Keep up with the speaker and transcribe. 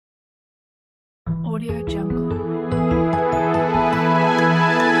Audio Jungle.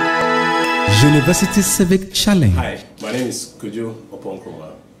 University Civic Challenge. Hi, my name is Kujo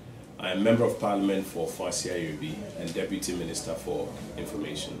Oponkroma. I am Member of Parliament for CIVIC and Deputy Minister for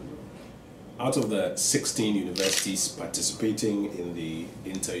Information. Out of the 16 universities participating in the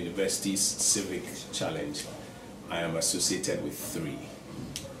Inter-Universities Civic Challenge, I am associated with 3.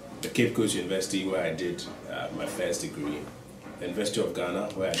 The Cape Coast University, where I did my first degree, the University of Ghana,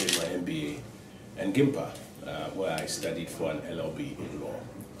 where I did my MBA, and GIMPA, where I studied for an LLB in law.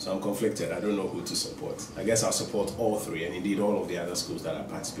 So I'm conflicted. I don't know who to support. I guess I'll support all 3, and indeed all of the other schools that are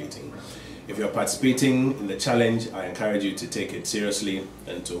participating. If you're participating in the challenge, I encourage you to take it seriously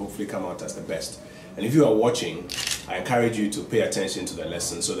and to hopefully come out as the best. And if you are watching, I encourage you to pay attention to the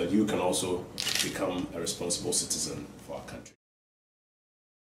lesson so that you can also become a responsible citizen for our country.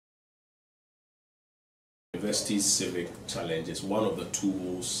 University Civic Challenge is one of the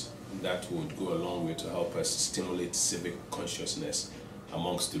tools that would go a long way to help us stimulate civic consciousness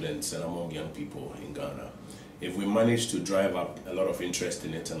among students and among young people in Ghana. If we manage to drive up a lot of interest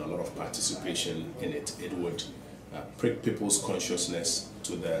in it and a lot of participation in it, it would prick people's consciousness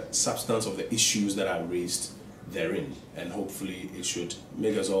to the substance of the issues that are raised therein, and hopefully it should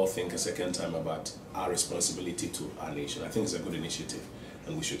make us all think a second time about our responsibility to our nation. I think it's a good initiative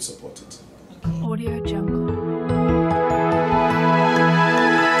and we should support it. Audio Jungle.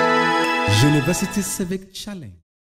 University Civic Challenge.